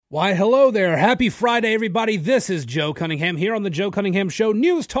Why, hello there. Happy Friday, everybody. This is Joe Cunningham here on the Joe Cunningham Show.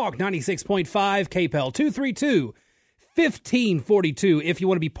 News Talk 96.5, KPEL 232-1542. If you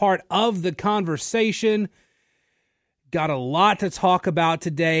want to be part of the conversation, got a lot to talk about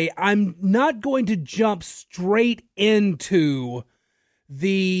today. I'm not going to jump straight into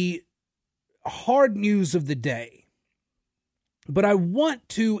the hard news of the day, but I want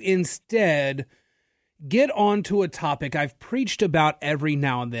to instead get onto a topic I've preached about every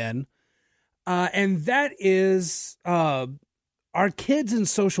now and then, and that is our kids and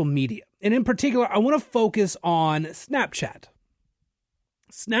social media. And in particular, I want to focus on Snapchat.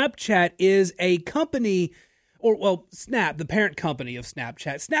 Snapchat is a company, Snap, the parent company of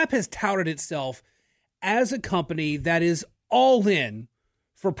Snapchat. Snap has touted itself as a company that is all in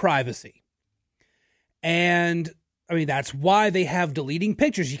for privacy. And I mean, that's why they have deleting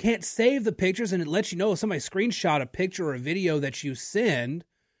pictures. You can't save the pictures, and it lets you know if somebody screenshot a picture or a video that you send.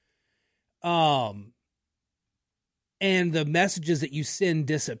 And the messages that you send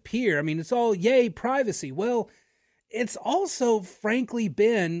disappear. I mean, it's all, yay, privacy. Well, it's also, frankly,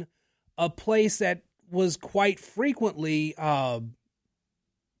 been a place that was quite frequently a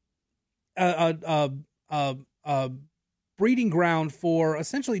breeding ground for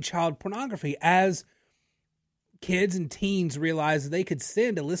essentially child pornography, as kids and teens realized that they could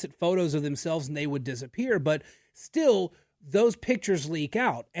send illicit photos of themselves and they would disappear, but still those pictures leak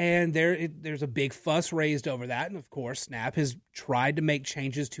out, and there's a big fuss raised over that. And of course, Snap has tried to make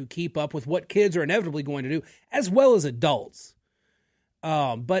changes to keep up with what kids are inevitably going to do, as well as adults.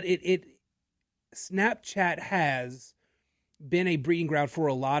 But Snapchat has been a breeding ground for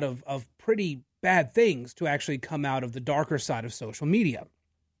a lot of pretty bad things to actually come out of the darker side of social media.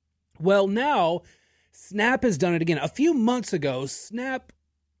 Well, now Snap has done it again. A few months ago, Snap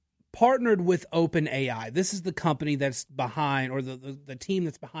partnered with OpenAI. This is the company that's behind, or the team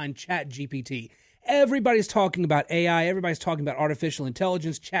that's behind ChatGPT. Everybody's talking about AI. Everybody's talking about artificial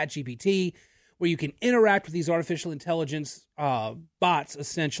intelligence, ChatGPT, where you can interact with these artificial intelligence bots,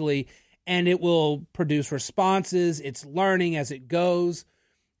 essentially, and it will produce responses. It's learning as it goes.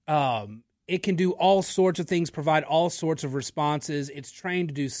 It can do all sorts of things, provide all sorts of responses. It's trained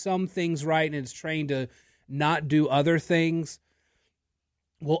to do some things right, and it's trained to not do other things.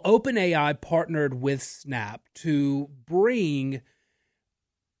 Well, OpenAI partnered with Snap to bring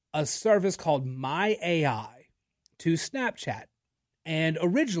a service called My AI to Snapchat. And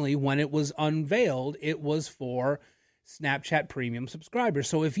originally, when it was unveiled, it was for Snapchat premium subscribers.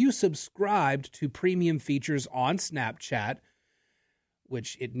 So if you subscribed to premium features on Snapchat,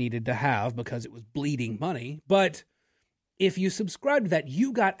 which it needed to have because it was bleeding money, but if you subscribed to that,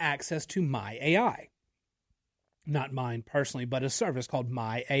 you got access to My AI. Not mine personally, but a service called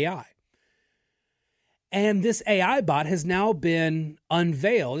My AI. And this AI bot has now been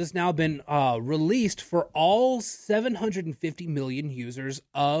unveiled, has now been released for all 750 million users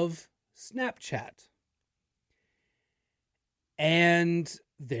of Snapchat. And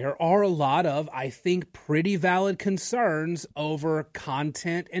there are a lot of, I think, pretty valid concerns over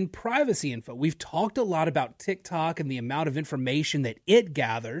content and privacy info. We've talked a lot about TikTok and the amount of information that it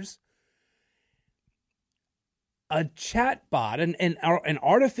gathers. A chat bot, an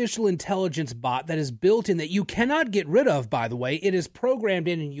artificial intelligence bot that is built in, that you cannot get rid of, by the way. It is programmed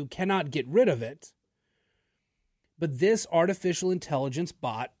in and you cannot get rid of it. But this artificial intelligence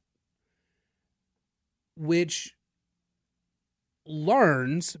bot, which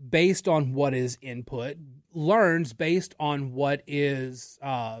learns based on what is input, learns based on what is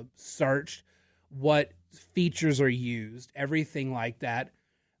searched, what features are used, everything like that.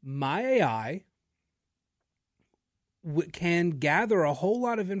 My AI can gather a whole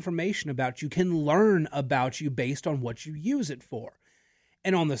lot of information about you, can learn about you based on what you use it for.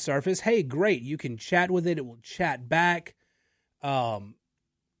 And on the surface, hey, great, you can chat with it, it will chat back,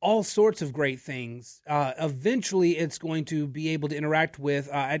 all sorts of great things. Eventually, it's going to be able to interact with,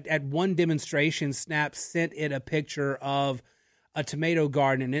 at one demonstration, Snap sent it a picture of a tomato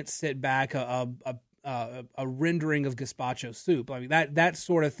garden, and it sent back a rendering of gazpacho soup. I mean, that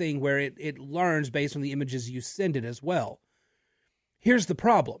sort of thing where it learns based on the images you send it as well. Here's the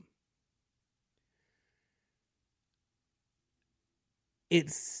problem.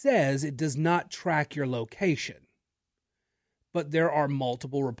 It says it does not track your location, but there are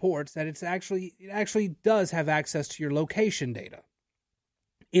multiple reports that it actually does have access to your location data.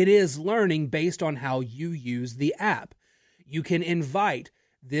 It is learning based on how you use the app. You can invite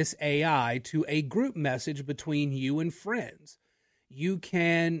this AI to a group message between you and friends. You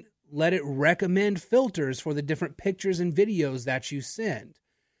can let it recommend filters for the different pictures and videos that you send.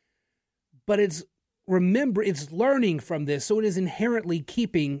 But it's remember, it's learning from this, so it is inherently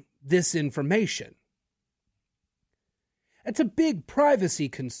keeping this information. That's a big privacy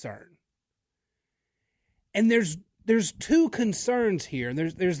concern. And there's two concerns here. And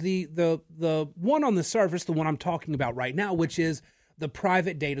there's the one on the surface, the one I'm talking about right now, which is the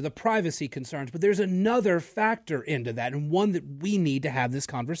private data, the privacy concerns. But there's another factor into that, and one that we need to have this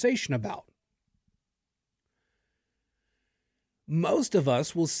conversation about. Most of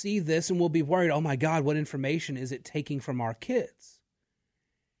us will see this and will be worried, oh my God, what information is it taking from our kids?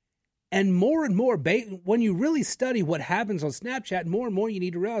 And more, when you really study what happens on Snapchat, more and more you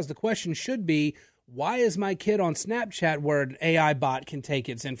need to realize the question should be, why is my kid on Snapchat where an AI bot can take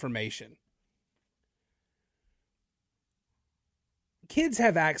its information? Kids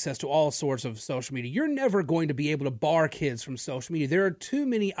have access to all sorts of social media. You're never going to be able to bar kids from social media. There are too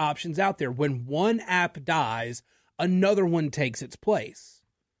many options out there. When one app dies, another one takes its place.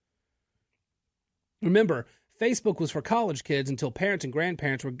 Remember, Facebook was for college kids until parents and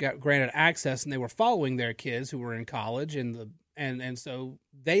grandparents were granted access, and they were following their kids who were in college, and so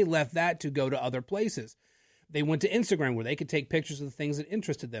they left that to go to other places. They went to Instagram where they could take pictures of the things that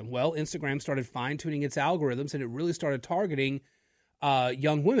interested them. Well, Instagram started fine-tuning its algorithms, and it really started targeting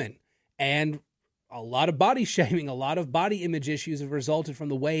young women. And a lot of body shaming, a lot of body image issues have resulted from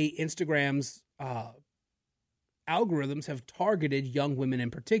the way Instagram's algorithms have targeted young women in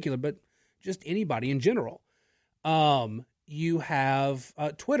particular, but just anybody in general. You have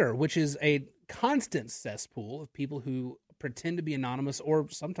Twitter, which is a constant cesspool of people who pretend to be anonymous or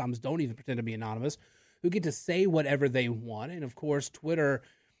sometimes don't even pretend to be anonymous, who get to say whatever they want. And of course, Twitter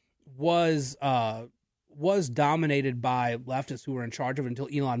was dominated by leftists who were in charge of it until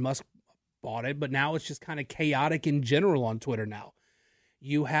Elon Musk bought it. But now it's just kind of chaotic in general on Twitter now.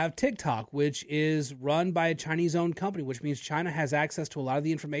 You have TikTok, which is run by a Chinese-owned company, which means China has access to a lot of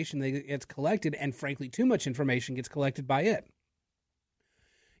the information that gets collected, and frankly, too much information gets collected by it.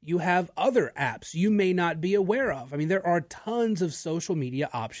 You have other apps you may not be aware of. I mean, there are tons of social media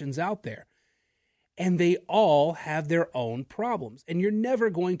options out there, and they all have their own problems. And you're never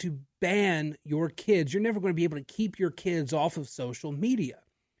going to ban your kids. You're never going to be able to keep your kids off of social media.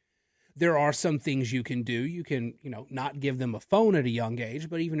 There are some things you can do. You can, not give them a phone at a young age,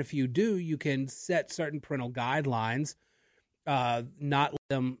 but even if you do, you can set certain parental guidelines, not let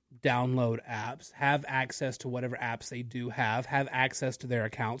them download apps, have access to whatever apps they do have access to their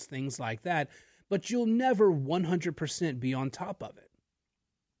accounts, things like that. But you'll never 100% be on top of it.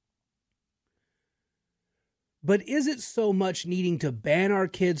 But is it so much needing to ban our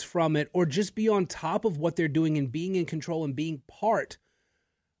kids from it, or just be on top of what they're doing and being in control and being part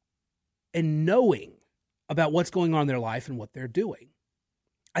and knowing about what's going on in their life and what they're doing?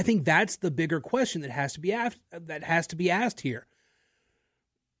 I think that's the bigger question that has to be asked here.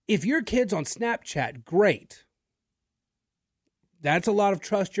 If your kid's on Snapchat, great. That's a lot of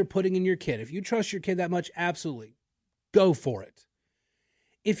trust you're putting in your kid. If you trust your kid that much, absolutely, go for it.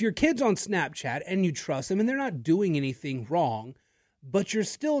 If your kid's on Snapchat and you trust them and they're not doing anything wrong, but you're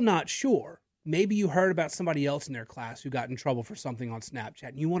still not sure, maybe you heard about somebody else in their class who got in trouble for something on Snapchat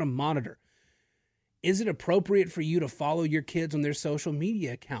and you want to monitor. Is it appropriate for you to follow your kids on their social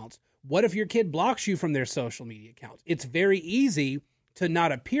media accounts? What if your kid blocks you from their social media accounts? It's very easy to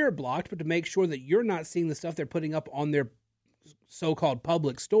not appear blocked, but to make sure that you're not seeing the stuff they're putting up on their so-called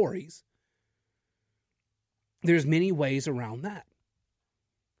public stories. There's many ways around that.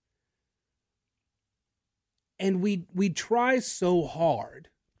 And we try so hard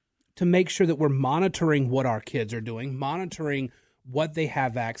to make sure that we're monitoring what our kids are doing, monitoring what they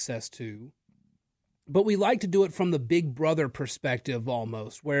have access to. But we like to do it from the big brother perspective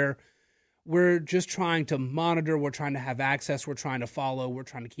almost, where we're just trying to monitor, we're trying to have access, we're trying to follow, we're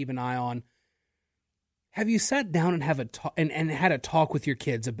trying to keep an eye on. Have you sat down and and had a talk with your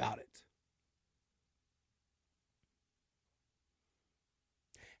kids about it?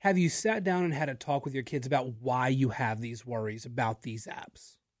 Have you sat down and had a talk with your kids about why you have these worries about these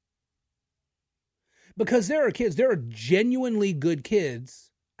apps? Because there are genuinely good kids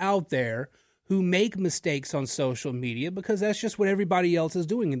out there who make mistakes on social media because that's just what everybody else is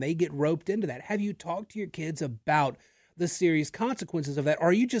doing and they get roped into that. Have you talked to your kids about the serious consequences of that? Or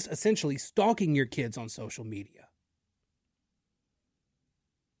are you just essentially stalking your kids on social media?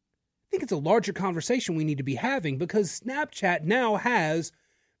 I think it's a larger conversation we need to be having because Snapchat now has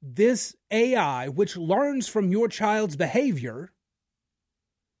this AI which learns from your child's behavior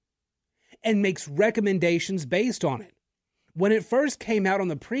and makes recommendations based on it. When it first came out on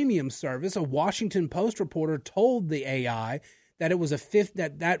the premium service, a Washington Post reporter told the AI that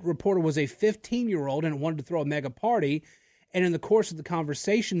that reporter was a 15-year-old and wanted to throw a mega party. And in the course of the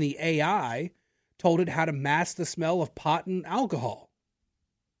conversation, the AI told it how to mask the smell of pot and alcohol.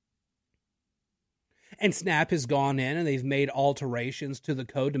 And Snap has gone in and they've made alterations to the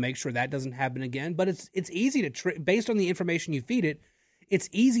code to make sure that doesn't happen again. But it's easy to trick, based on the information you feed it, it's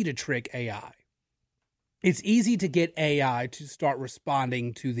easy to trick AI. It's easy to get AI to start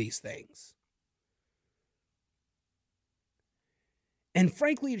responding to these things. And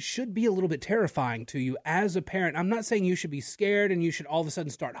frankly, it should be a little bit terrifying to you as a parent. I'm not saying you should be scared and you should all of a sudden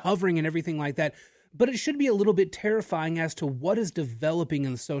start hovering and everything like that, but it should be a little bit terrifying as to what is developing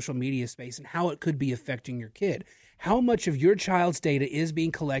in the social media space and how it could be affecting your kid. How much of your child's data is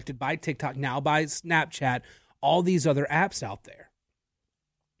being collected by TikTok, now by Snapchat, all these other apps out there?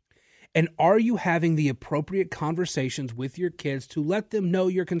 And are you having the appropriate conversations with your kids to let them know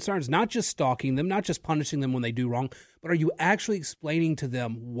your concerns? Not just stalking them, not just punishing them when they do wrong, but are you actually explaining to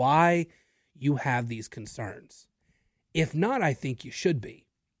them why you have these concerns? If not, I think you should be.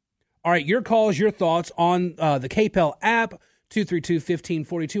 All right, your calls, your thoughts on the KPEL app,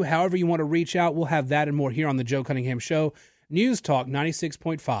 232-1542. However you want to reach out, we'll have that and more here on the Joe Cunningham Show. News Talk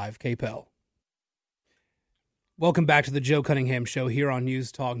 96.5 KPEL. Welcome back to the Joe Cunningham Show here on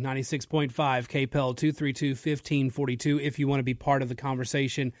News Talk 96.5 KPEL 232-1542 if you want to be part of the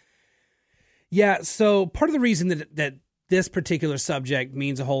conversation. Yeah, so part of the reason that this particular subject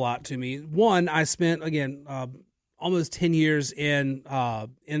means a whole lot to me, one, I spent, again, almost 10 years in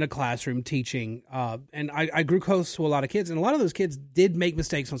a classroom teaching, and I grew close to a lot of kids, and a lot of those kids did make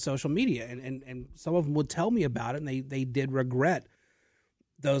mistakes on social media, and some of them would tell me about it, and they did regret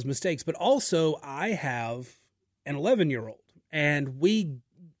those mistakes. But also, I have an 11-year-old, and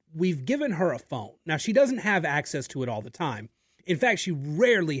we've given her a phone. Now, she doesn't have access to it all the time. In fact, she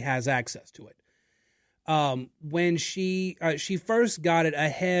rarely has access to it. When she first got it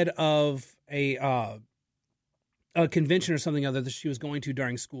ahead of a convention or something other that she was going to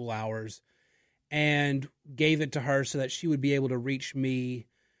during school hours, and gave it to her so that she would be able to reach me,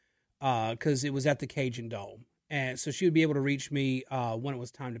 because it was at the Cajun Dome. And so she would be able to reach me when it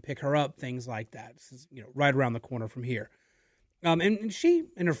was time to pick her up, things like that. This is, right around the corner from here. And she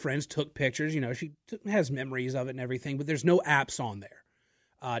and her friends took pictures. She has memories of it and everything, but there's no apps on there.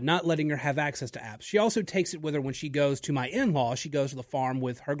 Not letting her have access to apps. She also takes it with her when she goes to my in-laws. She goes to the farm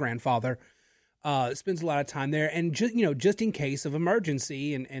with her grandfather, spends a lot of time there. And just in case of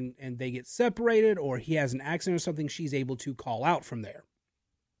emergency and they get separated or he has an accident or something, she's able to call out from there.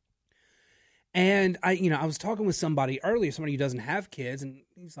 And I was talking with somebody earlier, somebody who doesn't have kids, and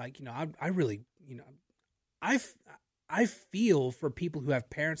he's like, I really, I feel for people who have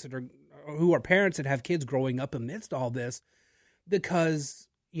parents who are parents that have kids growing up amidst all this, because,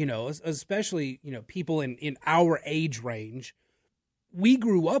 especially, people in our age range, we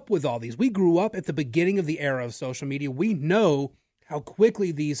grew up with all these. We grew up at the beginning of the era of social media. We know how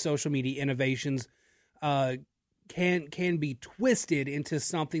quickly these social media innovations, can be twisted into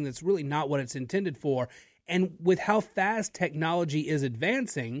something that's really not what it's intended for. And with how fast technology is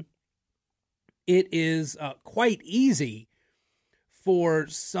advancing, it is quite easy for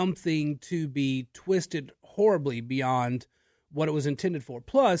something to be twisted horribly beyond what it was intended for.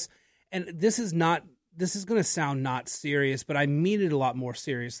 Plus, and this is going to sound not serious, but I mean it a lot more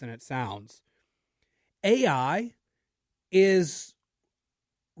serious than it sounds. AI is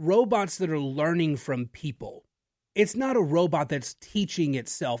robots that are learning from people. It's not a robot that's teaching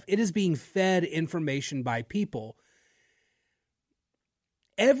itself. It is being fed information by people.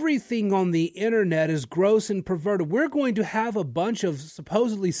 Everything on the internet is gross and perverted. We're going to have a bunch of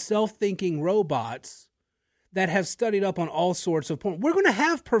supposedly self-thinking robots that have studied up on all sorts of porn. We're going to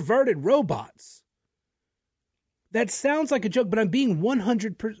have perverted robots. That sounds like a joke, but I'm being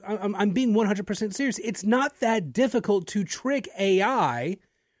 100% serious. It's not that difficult to trick AI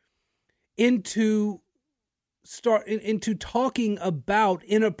into talking about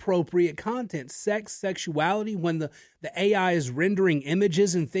inappropriate content, sex, sexuality. When the AI is rendering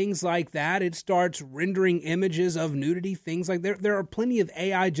images and things like that, it starts rendering images of nudity, things like that. There are plenty of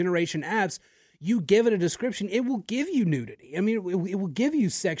AI generation apps. You give it a description, it will give you nudity. I mean, it will give you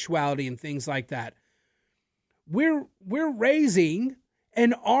sexuality and things like that. We're raising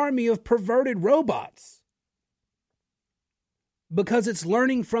an army of perverted robots. Because it's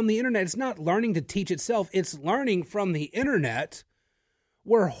learning from the internet. It's not learning to teach itself. It's learning from the internet,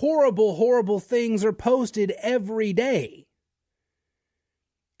 where horrible, horrible things are posted every day.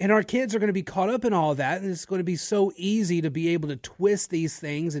 And our kids are going to be caught up in all of that. And it's going to be so easy to be able to twist these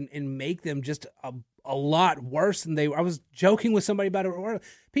things and make them just a lot worse than they were. I was joking with somebody about it.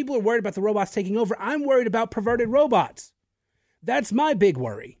 People are worried about the robots taking over. I'm worried about perverted robots. That's my big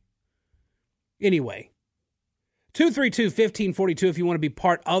worry. Anyway. 232-1542 if you want to be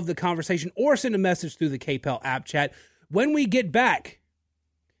part of the conversation or send a message through the KPEL app chat. When we get back,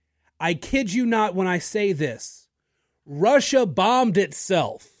 I kid you not when I say this, Russia bombed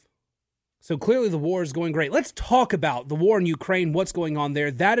itself. So clearly the war is going great. Let's talk about the war in Ukraine, what's going on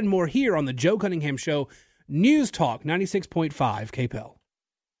there, that and more here on the Joe Cunningham Show, News Talk 96.5 KPEL.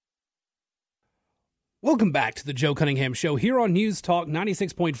 Welcome back to the Joe Cunningham Show here on News Talk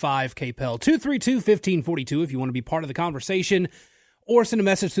 96.5 KPEL. 232-1542 if you want to be part of the conversation or send a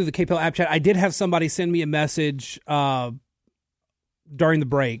message through the KPEL app chat. I did have somebody send me a message during the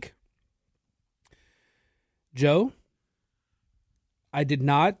break. Joe, I did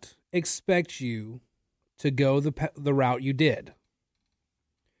not expect you to go the route you did.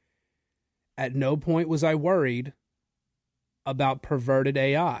 At no point was I worried about perverted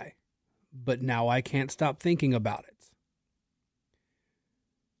AI. But now I can't stop thinking about it.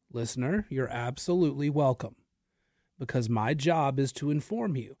 Listener, you're absolutely welcome, because my job is to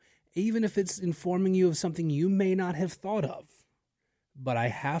inform you, even if it's informing you of something you may not have thought of. But I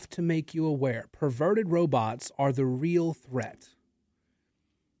have to make you aware, perverted robots are the real threat.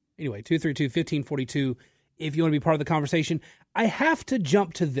 Anyway, 232-1542, if you want to be part of the conversation. I have to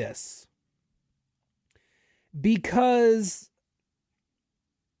jump to this, because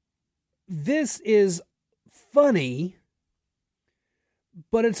this is funny,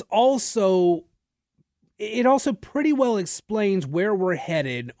 but it also pretty well explains where we're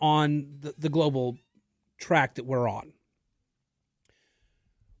headed on the global track that we're on.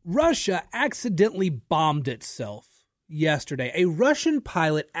 Russia accidentally bombed itself yesterday. A Russian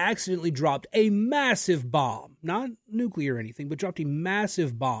pilot accidentally dropped a massive bomb, not nuclear or anything, but dropped a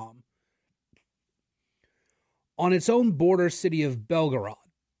massive bomb on its own border city of Belgorod.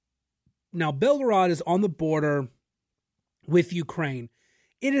 Now, Belgorod is on the border with Ukraine.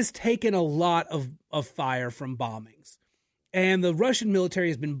 It has taken a lot of fire from bombings. And the Russian military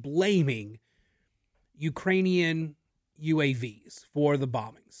has been blaming Ukrainian UAVs for the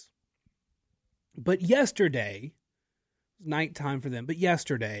bombings. But yesterday, it was nighttime for them, but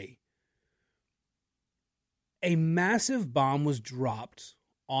yesterday, a massive bomb was dropped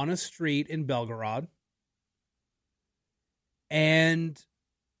on a street in Belgorod. And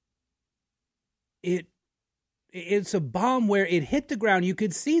it's a bomb where it hit the ground. You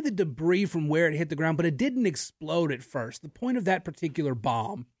could see the debris from where it hit the ground, but it didn't explode at first. The point of that particular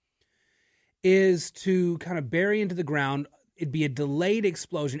bomb is to kind of bury into the ground. It'd be a delayed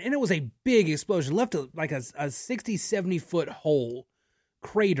explosion, and it was a big explosion. Left like a 60, 70-foot hole,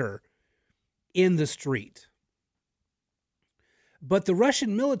 crater in the street. But the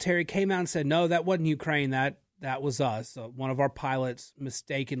Russian military came out and said, no, that wasn't Ukraine. That was us. One of our pilots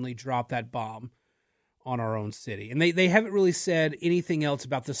mistakenly dropped that bomb on our own city. And they haven't really said anything else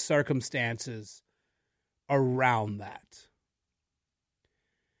about the circumstances around that.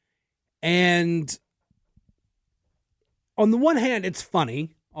 And on the one hand, it's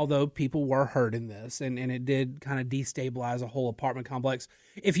funny, although people were hurt in this, and it did kind of destabilize a whole apartment complex.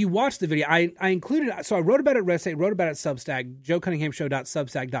 If you watch the video, I included, so I wrote about it at Reddit, wrote about it at Substack,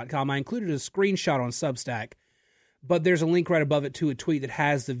 joecunninghamshow.substack.com. I included a screenshot on Substack, but there's a link right above it to a tweet that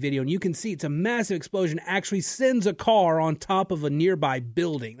has the video, and you can see it's a massive explosion, actually sends a car on top of a nearby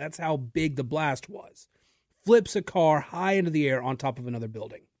building. That's how big the blast was. Flips a car high into the air on top of another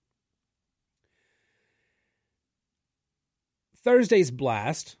building. Thursday's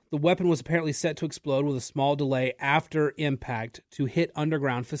blast, the weapon was apparently set to explode with a small delay after impact to hit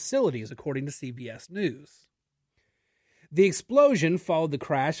underground facilities, according to CBS News. The explosion followed the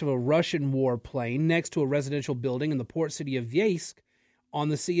crash of a Russian warplane next to a residential building in the port city of Yeysk on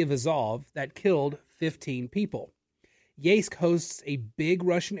the Sea of Azov that killed 15 people. Yeysk hosts a big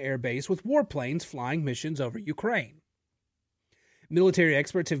Russian airbase with warplanes flying missions over Ukraine. Military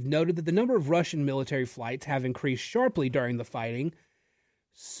experts have noted that the number of Russian military flights have increased sharply during the fighting.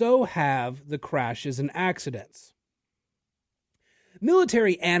 So have the crashes and accidents.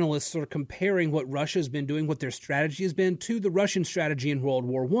 Military analysts are comparing what Russia's been doing, what their strategy has been, to the Russian strategy in World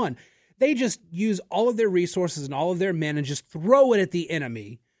War I. They just use all of their resources and all of their men and just throw it at the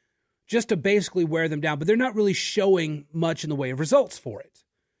enemy just to basically wear them down, but they're not really showing much in the way of results for it.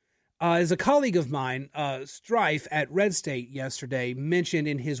 As a colleague of mine, Strife at Red State yesterday mentioned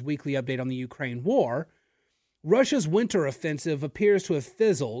in his weekly update on the Ukraine war, Russia's winter offensive appears to have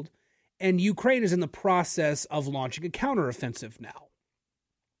fizzled, and Ukraine is in the process of launching a counteroffensive now.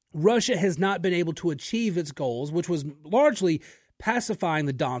 Russia has not been able to achieve its goals, which was largely pacifying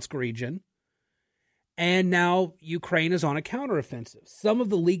the Donetsk region, and now Ukraine is on a counteroffensive. Some of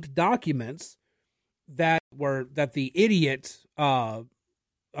the leaked documents that the idiot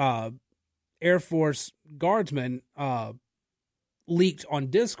Air Force guardsmen leaked on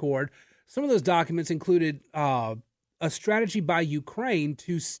Discord. Some of those documents included a strategy by Ukraine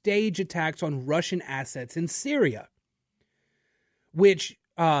to stage attacks on Russian assets in Syria, which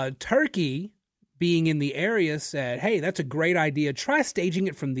Turkey, being in the area, said, hey, that's a great idea. Try staging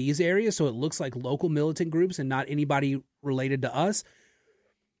it from these areas so it looks like local militant groups and not anybody related to us.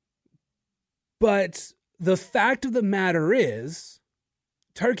 But the fact of the matter is,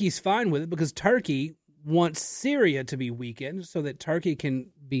 Turkey's fine with it because Turkey wants Syria to be weakened so that Turkey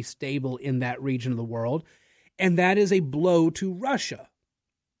can be stable in that region of the world. And that is a blow to Russia.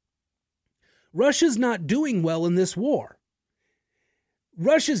 Russia's not doing well in this war.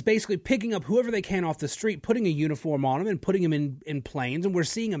 Russia's basically picking up whoever they can off the street, putting a uniform on them and putting them in planes. And we're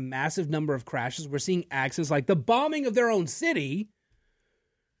seeing a massive number of crashes. We're seeing accidents like the bombing of their own city.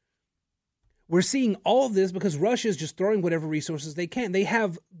 We're seeing all of this because Russia is just throwing whatever resources they can. They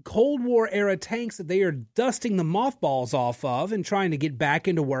have Cold War era tanks that they are dusting the mothballs off of and trying to get back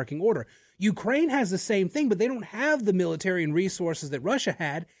into working order. Ukraine has the same thing, but they don't have the military and resources that Russia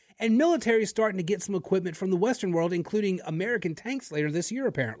had. And military is starting to get some equipment from the Western world, including American tanks later this year,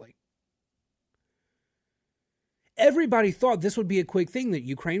 apparently. Everybody thought this would be a quick thing, that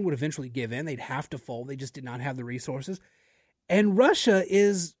Ukraine would eventually give in. They'd have to fold. They just did not have the resources. And Russia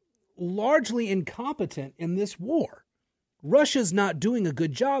is largely incompetent in this war. Russia's not doing a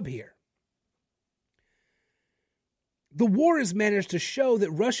good job here. The war has managed to show that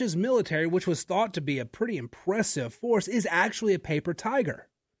Russia's military, which was thought to be a pretty impressive force, is actually a paper tiger.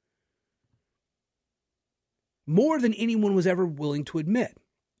 More than anyone was ever willing to admit.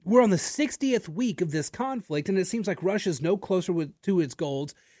 We're on the 60th week of this conflict, and it seems like Russia's no closer to its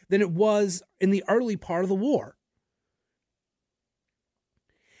goals than it was in the early part of the war.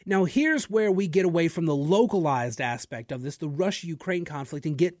 Now, here's where we get away from the localized aspect of this, the Russia-Ukraine conflict,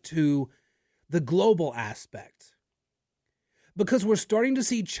 and get to the global aspect. Because we're starting to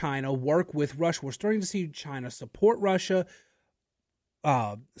see China work with Russia. We're starting to see China support Russia,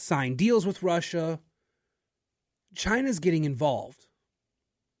 sign deals with Russia. China's getting involved.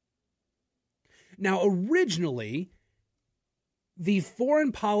 Now, originally, the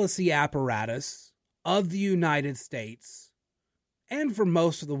foreign policy apparatus of the United States, and for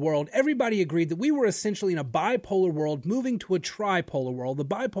most of the world, everybody agreed that we were essentially in a bipolar world moving to a tripolar world. The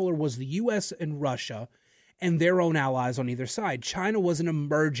bipolar was the U.S. and Russia and their own allies on either side. China was an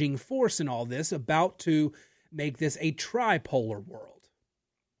emerging force in all this, about to make this a tripolar world.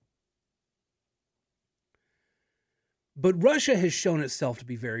 But Russia has shown itself to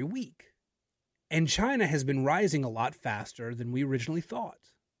be very weak, and China has been rising a lot faster than we originally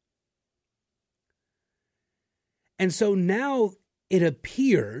thought. And so now it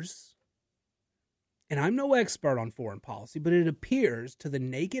appears, and I'm no expert on foreign policy, but it appears to the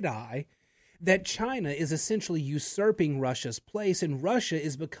naked eye that China is essentially usurping Russia's place, and Russia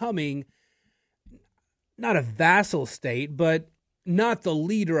is becoming not a vassal state, but not the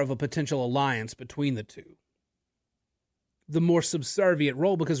leader of a potential alliance between the two. The more subservient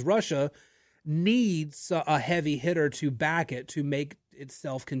role, because Russia needs a heavy hitter to back it to make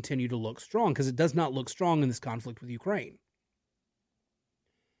itself continue to look strong, because it does not look strong in this conflict with Ukraine.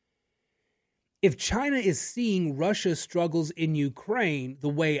 If China is seeing Russia's struggles in Ukraine the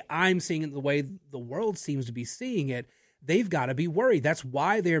way I'm seeing it, the way the world seems to be seeing it, they've got to be worried. That's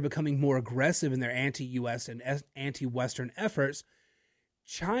why they're becoming more aggressive in their anti-U.S. and anti-Western efforts.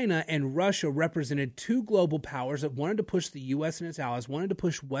 China and Russia represented two global powers that wanted to push the U.S. and its allies, wanted to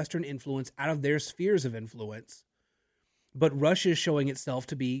push Western influence out of their spheres of influence. But Russia is showing itself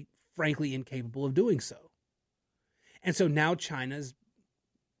to be, frankly, incapable of doing so. And so now China's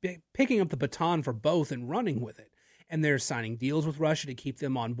picking up the baton for both and running with it. And they're signing deals with Russia to keep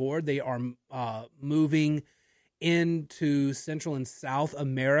them on board. They are moving into Central and South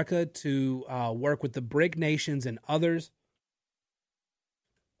America to work with the BRIC nations and others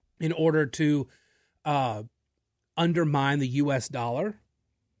in order to undermine the U.S. dollar.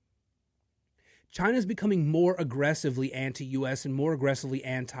 China is becoming more aggressively anti-U.S. and more aggressively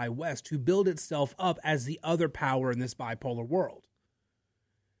anti-West to build itself up as the other power in this bipolar world.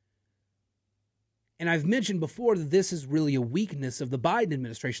 And I've mentioned before that this is really a weakness of the Biden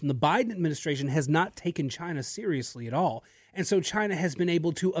administration. The Biden administration has not taken China seriously at all. And so China has been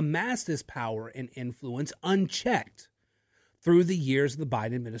able to amass this power and influence unchecked through the years of the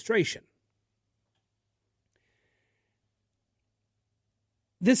Biden administration.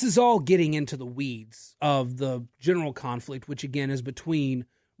 This is all getting into the weeds of the general conflict, which again is between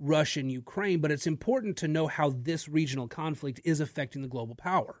Russia and Ukraine, but it's important to know how this regional conflict is affecting the global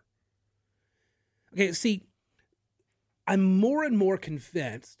power. Okay, see, I'm more and more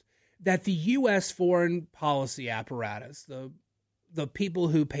convinced that the U.S. foreign policy apparatus, the people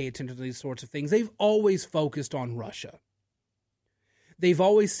who pay attention to these sorts of things, they've always focused on Russia. They've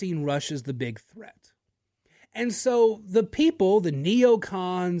always seen Russia as the big threat. And so the people, the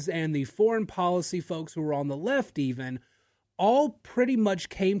neocons and the foreign policy folks who were on the left even, all pretty much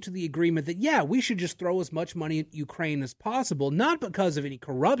came to the agreement that, yeah, we should just throw as much money at Ukraine as possible, not because of any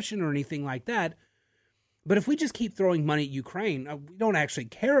corruption or anything like that, but if we just keep throwing money at Ukraine, we don't actually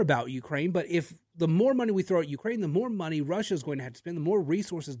care about Ukraine, but if the more money we throw at Ukraine, the more money Russia is going to have to spend, the more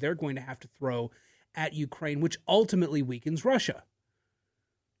resources they're going to have to throw at Ukraine, which ultimately weakens Russia.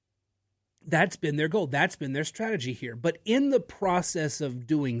 That's been their goal. That's been their strategy here. But in the process of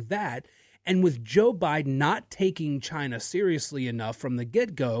doing that, and with Joe Biden not taking China seriously enough from the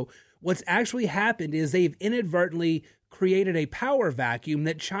get-go, what's actually happened is they've inadvertently created a power vacuum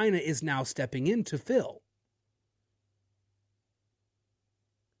that China is now stepping in to fill.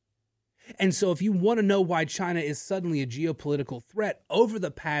 And so if you want to know why China is suddenly a geopolitical threat, over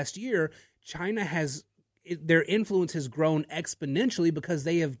the past year, their influence has grown exponentially because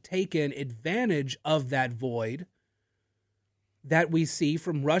they have taken advantage of that void that we see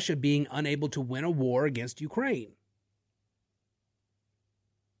from Russia being unable to win a war against Ukraine.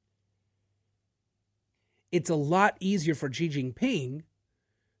 It's a lot easier for Xi Jinping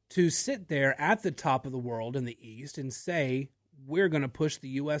to sit there at the top of the world in the East and say, we're going to push the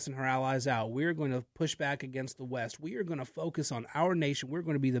U.S. and her allies out. We're going to push back against the West. We are going to focus on our nation. We're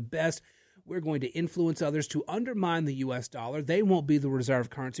going to be the best. We're going to influence others to undermine the U.S. dollar. They won't be the reserve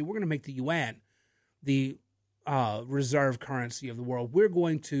currency. We're going to make the yuan the reserve currency of the world. We're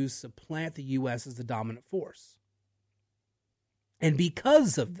going to supplant the U.S. as the dominant force. And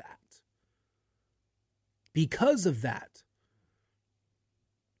because of that,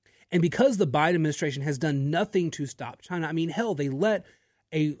 and because the Biden administration has done nothing to stop China, I mean, hell, they let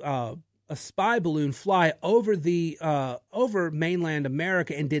a spy balloon fly over over mainland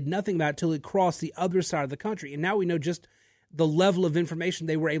America and did nothing about it until it crossed the other side of the country. And now we know just the level of information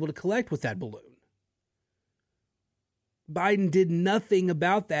they were able to collect with that balloon. Biden did nothing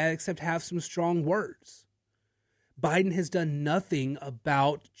about that except have some strong words. Biden has done nothing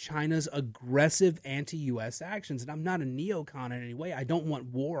about China's aggressive anti-U.S. actions. And I'm not a neocon in any way. I don't want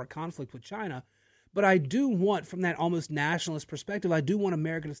war or conflict with China. But I do want, from that almost nationalist perspective, I do want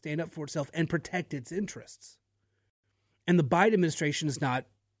America to stand up for itself and protect its interests. And the Biden administration is not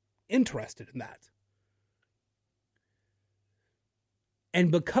interested in that.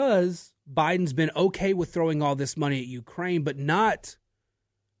 And because Biden's been okay with throwing all this money at Ukraine, but not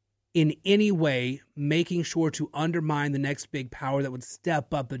in any way making sure to undermine the next big power that would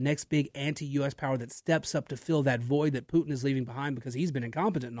step up, the next big anti-U.S. power that steps up to fill that void that Putin is leaving behind because he's been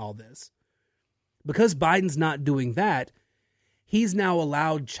incompetent in all this. Because Biden's not doing that, he's now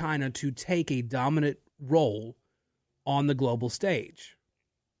allowed China to take a dominant role on the global stage.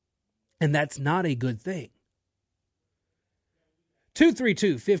 And that's not a good thing.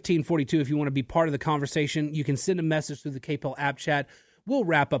 232-1542 if you want to be part of the conversation. You can send a message through the KPEL app chat. We'll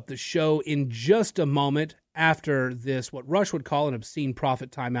wrap up the show in just a moment after this, what Rush would call an obscene profit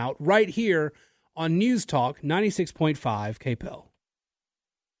timeout, right here on News Talk 96.5 KPEL.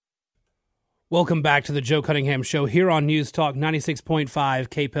 Welcome back to the Joe Cunningham Show here on News Talk 96.5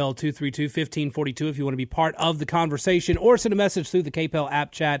 KPEL 232-1542 if you want to be part of the conversation or send a message through the KPEL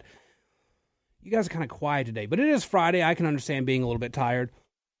app chat. You guys are kind of quiet today, but it is Friday. I can understand being a little bit tired.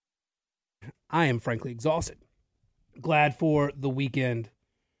 I am frankly exhausted. Glad for the weekend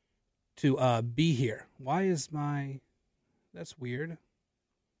to be here. Why is that's weird.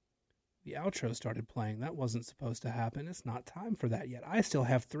 The outro started playing. That wasn't supposed to happen. It's not time for that yet. I still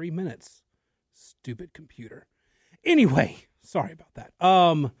have 3 minutes. Stupid computer. Anyway, sorry about that.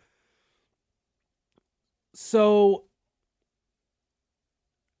 So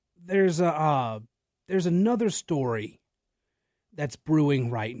there's another story that's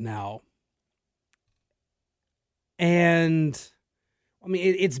brewing right now. And I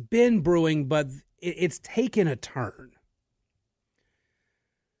mean, it's been brewing, but it's taken a turn.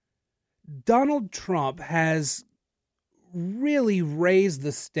 Donald Trump has really raised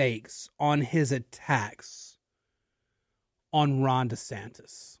the stakes on his attacks on Ron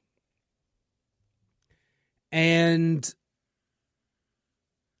DeSantis. And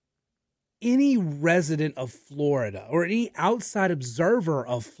any resident of Florida or any outside observer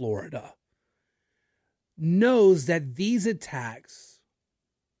of Florida knows that these attacks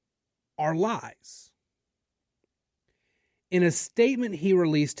are lies. In a statement he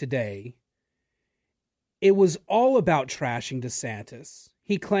released today, it was all about trashing DeSantis.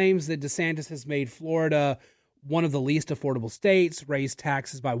 He claims that DeSantis has made Florida one of the least affordable states, raised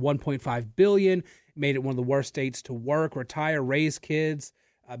taxes by $1.5 billion, made it one of the worst states to work, retire, raise kids,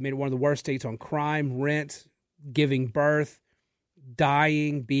 made it one of the worst states on crime, rent, giving birth,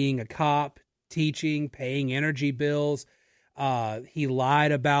 dying, being a cop, teaching, paying energy bills. He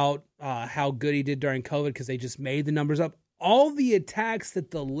lied about how good he did during COVID because they just made the numbers up. All the attacks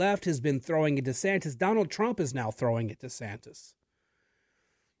that the left has been throwing at DeSantis, Donald Trump is now throwing at DeSantis.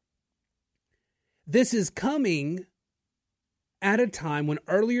 This is coming at a time when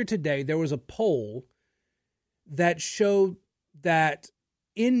earlier today there was a poll that showed that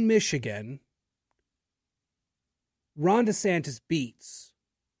in Michigan, Ron DeSantis beats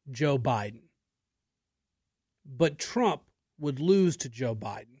Joe Biden, but Trump would lose to Joe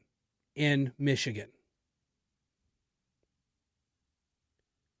Biden in Michigan.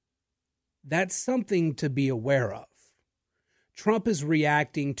 That's something to be aware of. Trump is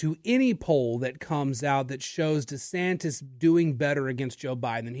reacting to any poll that comes out that shows DeSantis doing better against Joe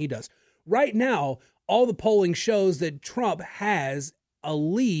Biden than he does. Right now, all the polling shows that Trump has a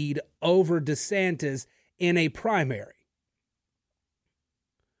lead over DeSantis in a primary.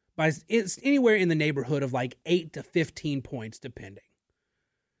 It's anywhere in the neighborhood of like 8 to 15 points, depending.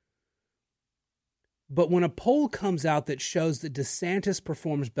 But when a poll comes out that shows that DeSantis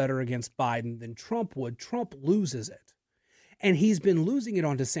performs better against Biden than Trump would, Trump loses it. And he's been losing it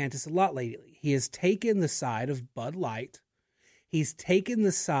on DeSantis a lot lately. He has taken the side of Bud Light. He's taken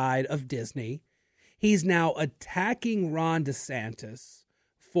the side of Disney. He's now attacking Ron DeSantis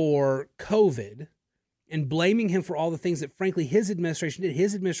for COVID and blaming him for all the things that, frankly, his administration did.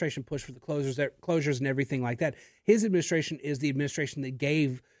 His administration pushed for the closures and everything like that. His administration is the administration that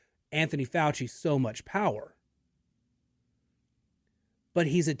gave Anthony Fauci so much power. But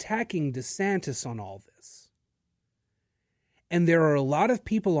he's attacking DeSantis on all this. And there are a lot of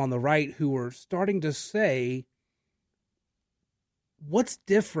people on the right who are starting to say, what's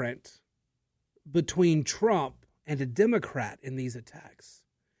different between Trump and a Democrat in these attacks?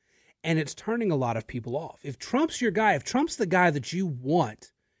 And it's turning a lot of people off. If Trump's your guy, if Trump's the guy that you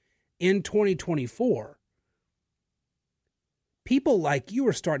want in 2024, people like you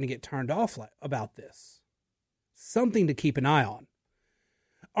are starting to get turned off about this. Something to keep an eye on.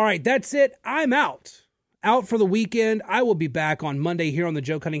 All right, that's it. I'm out. Out for the weekend. I will be back on Monday here on the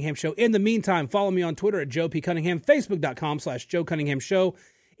Joe Cunningham Show. In the meantime, follow me on Twitter at Joe P. Cunningham, Facebook.com/Joe Cunningham Show,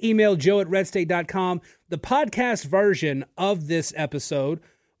 email joe@redstate.com. The podcast version of this episode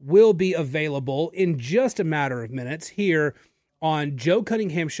will be available in just a matter of minutes here on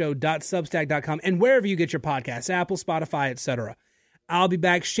joecunninghamshow.substack.com and wherever you get your podcasts, Apple, Spotify, etc. I'll be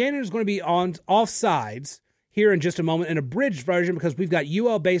back. Shannon is going to be on offsides here in just a moment in a bridged version because we've got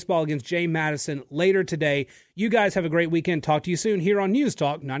UL baseball against Jay Madison later today. You guys have a great weekend. Talk to you soon here on News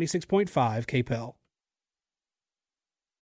Talk 96.5 KPEL.